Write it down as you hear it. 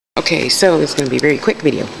Okay, so it's going to be a very quick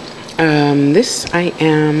video. This I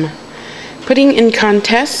am putting in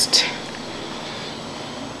contest.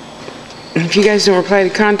 If you guys don't reply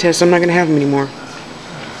to contests, I'm not going to have them anymore.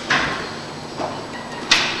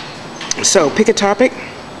 So pick a topic.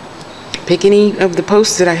 Pick any of the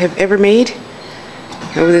posts that I have ever made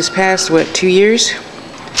over this past, 2 years.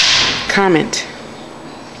 Comment.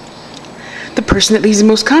 The person that leaves the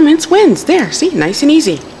most comments wins. There, see, nice and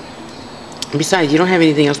easy. Besides, you don't have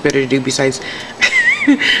anything else better to do besides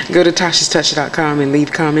go to tashaspeaks.com and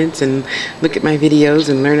leave comments and look at my videos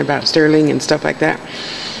and learn about sterling and stuff like that,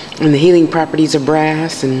 and the healing properties of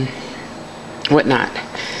brass and whatnot.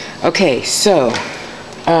 Okay, so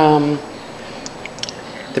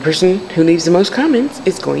the person who leaves the most comments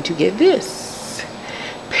is going to get this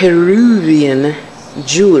Peruvian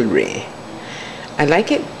jewelry. I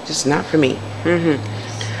like it, just not for me.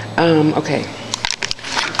 Okay.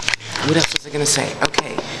 What else was I gonna say?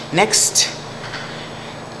 Okay, next,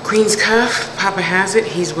 Queen's cuff. Papa has it.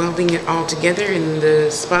 He's welding it all together in the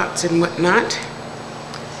spots and whatnot.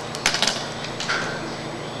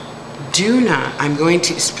 Do not. I'm going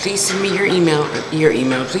to. Please send me your email.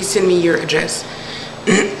 Please send me your address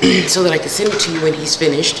so that I can send it to you when he's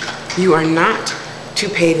finished. You are not to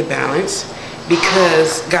pay the balance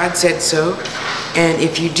because God said so. And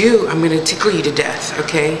if you do, I'm going to tickle you to death.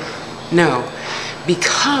 Okay? No.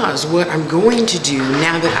 Because what I'm going to do,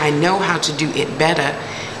 now that I know how to do it better,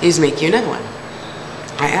 is make you another one.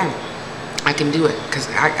 I can do it, because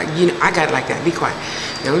I got it like that. Be quiet.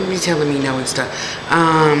 Don't be telling me no and stuff.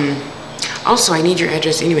 Also, I need your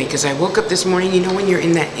address anyway, because I woke up this morning, you know when you're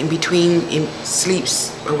in that in-between,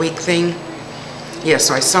 sleeps, awake thing? Yeah,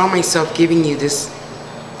 so I saw myself giving you this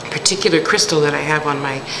particular crystal that I have on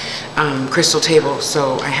my crystal table,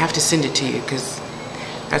 so I have to send it to you, because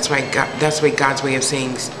that's God's way of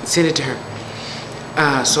saying send it to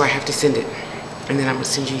her. So I have to send it, and then I'm gonna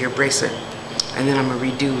send you your bracelet, and then I'm gonna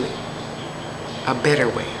redo it a better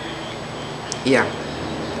way. Yeah,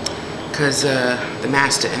 because the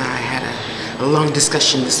master and I had a long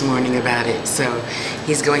discussion this morning about it, so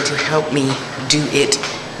he's going to help me do it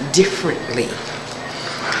differently.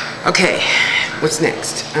 Okay, what's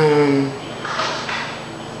next?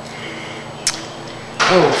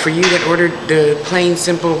 Oh, for you that ordered the plain,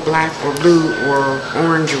 simple black or blue or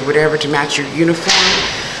orange or whatever to match your uniform,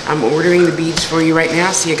 I'm ordering the beads for you right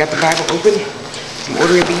now. See, I got the Bible open. I'm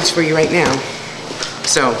ordering beads for you right now.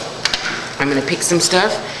 So, I'm going to pick some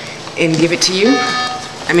stuff and give it to you.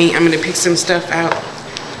 I'm going to pick some stuff out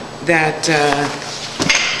that,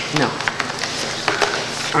 no.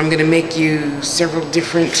 I'm going to make you several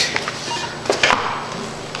different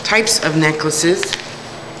types of necklaces.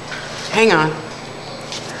 Hang on.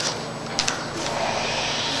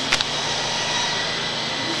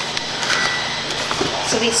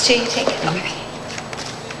 So these two you take? Okay.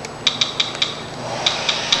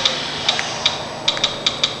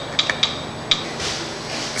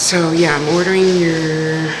 So yeah, I'm ordering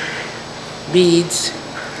your beads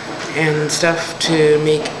and stuff to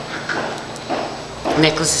make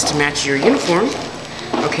necklaces to match your uniform.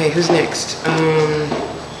 Okay, who's next?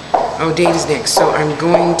 Oh, Date is next. So I'm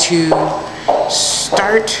going to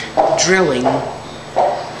start drilling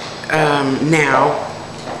now.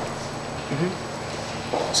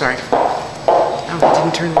 Sorry. Oh, I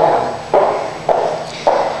didn't turn it on.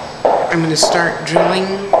 I'm going to start drilling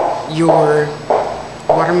your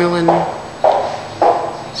watermelon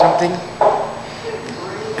something.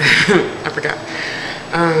 I forgot.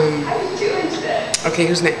 Okay,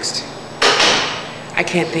 who's next? I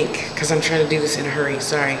can't think because I'm trying to do this in a hurry.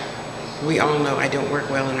 Sorry. We all know I don't work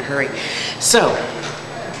well in a hurry. So,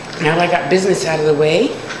 now that I got business out of the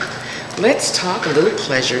way, let's talk a little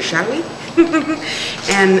pleasure, shall we?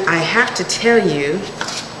 And I have to tell you,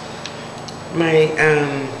 my,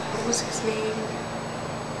 what was his name?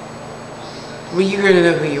 Well, you're going to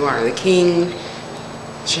know who you are. The King,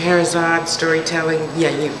 Scheherazade, storytelling.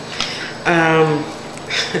 Yeah, you.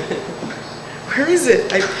 Where is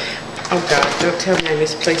it? Oh God, don't tell me I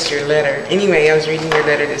misplaced your letter. Anyway, I was reading your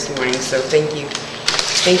letter this morning, so thank you.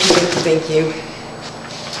 Thank you, thank you, thank you.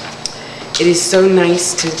 It is so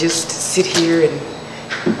nice to just sit here, and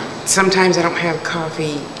sometimes I don't have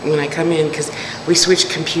coffee when I come in because we switched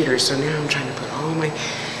computers, so now I'm trying to put all my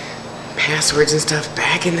passwords and stuff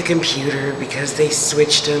back in the computer because they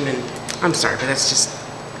switched them, and I'm sorry, but that's just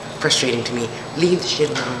frustrating to me. Leave the shit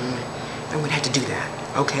alone. I wouldn't have to do that.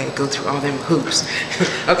 Okay, go through all them hoops.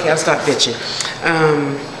 Okay, I'll stop bitching.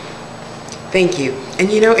 Thank you.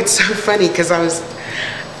 And you know, it's so funny because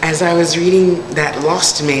as I was reading that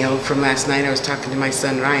lost mail from last night, I was talking to my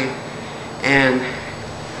son Ryan, and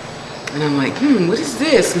And I'm like, what is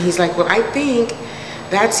this? And he's like, well, I think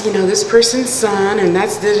that's, you know, this person's son, and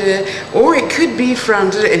that's or it could be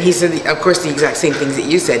from, and he said, of course, the exact same things that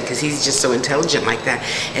you said, because he's just so intelligent like that.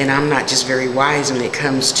 And I'm not just very wise when it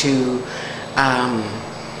comes to,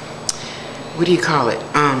 what do you call it?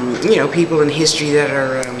 You know, people in history that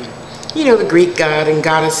are, you know, the Greek god and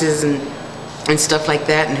goddesses and stuff like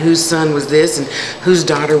that, and whose son was this and whose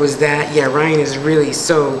daughter was that. Yeah, Ryan is really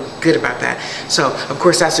so good about that. So of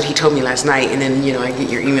course that's what he told me last night, and then, you know, I get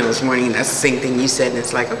your email this morning and that's the same thing you said, and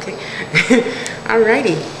it's like, okay.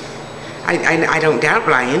 Alrighty. I don't doubt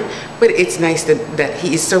Ryan, but it's nice that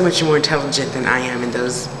he is so much more intelligent than I am in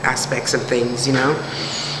those aspects of things, you know.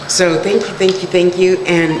 So thank you,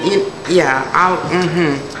 and yeah,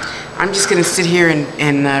 I'm just gonna sit here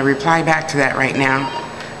and reply back to that right now.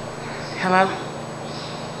 Hello?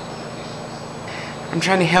 I'm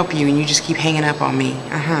trying to help you and you just keep hanging up on me.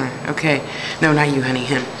 Okay. No, not you, honey,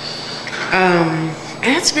 him. And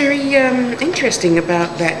that's very interesting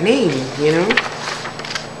about that name, you know?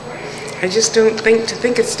 I just don't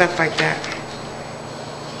think of stuff like that.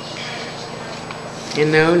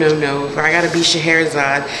 And no. If I gotta be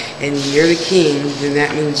Scheherazade and you're the king, then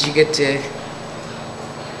that means you get to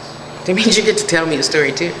tell me a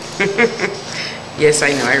story too. Yes,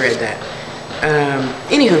 I know, I read that.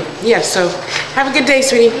 Anywho, yeah, so have a good day,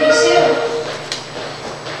 sweetie.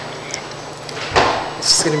 It's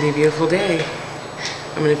just gonna be a beautiful day.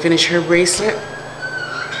 I'm gonna finish her bracelet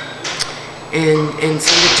and send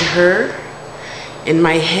it to her. In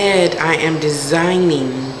my head, I am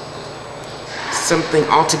designing something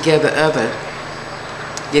altogether other.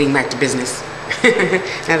 Getting back to business.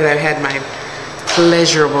 Now that I've had my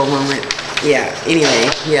pleasurable moment. Yeah, anyway,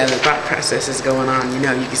 yeah, the thought process is going on. You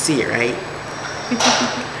know, you can see it, right?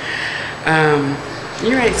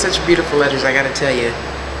 You write such beautiful letters, I gotta tell you.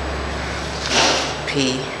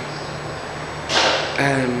 P.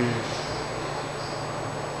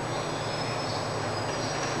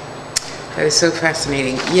 That is so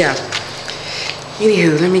fascinating. Yeah.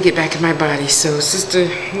 Anywho, let me get back in my body. So,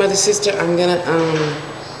 mother sister, I'm gonna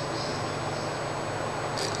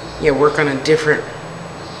yeah, work on a different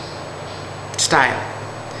style,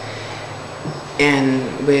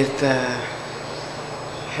 and with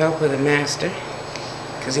help of the master,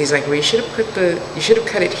 because he's like, well, you should have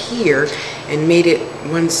cut it here and made it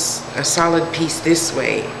once a solid piece this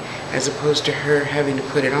way, as opposed to her having to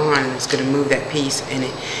put it on, and it's going to move that piece, and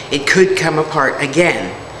it could come apart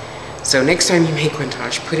again. So next time you make one,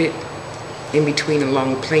 Tosh, put it in between a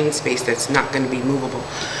long plain space that's not going to be movable.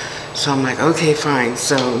 So I'm like, okay, fine.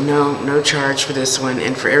 So no charge for this one,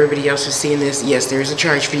 and for everybody else who's seeing this, yes, there is a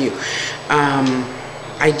charge for you.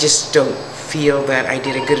 I just don't feel that I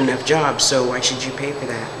did a good enough job, so why should you pay for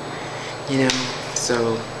that? You know,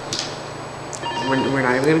 so we're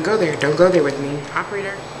not even gonna go there. Don't go there with me.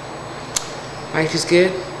 Operator, life is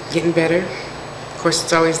good, getting better. Of course,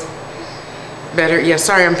 it's always better. Yeah,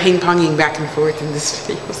 sorry, I'm ping-ponging back and forth in this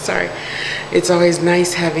video. Sorry. It's always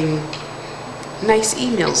nice having nice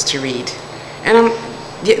emails to read. And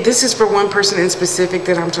yeah, this is for one person in specific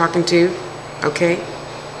that I'm talking to, okay?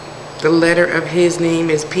 The letter of his name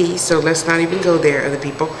is P, so let's not even go there, other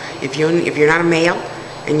people. If you're not a male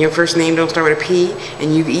and your first name don't start with a P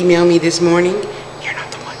and you've emailed me this morning, you're not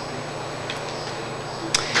the one.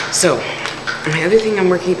 So, my other thing I'm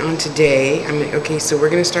working on today, okay, so we're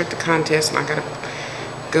gonna start the contest, and I gotta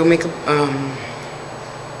go make a,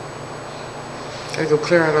 gotta go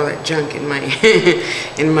clear out all that junk in my,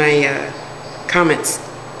 in my comments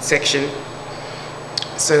section.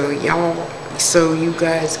 So you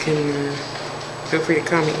guys can feel free to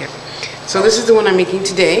comment. Yeah. So this is the one I'm making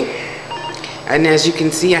today, and as you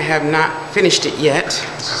can see, I have not finished it yet.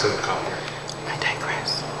 This is in the copper. I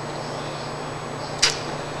digress.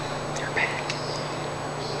 They're back.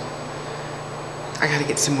 I gotta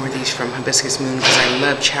get some more of these from Hibiscus Moon because I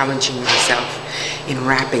love challenging myself in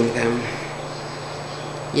wrapping them.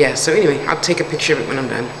 Yeah. So anyway, I'll take a picture of it when I'm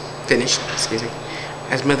done. Finished. Excuse me.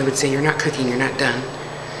 As Mother would say, you're not cooking, you're not done.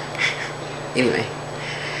 Anyway,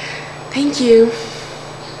 thank you.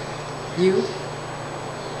 You.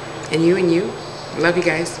 And you and you. Love you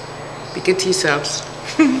guys. Be good to yourselves.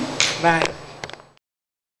 Bye.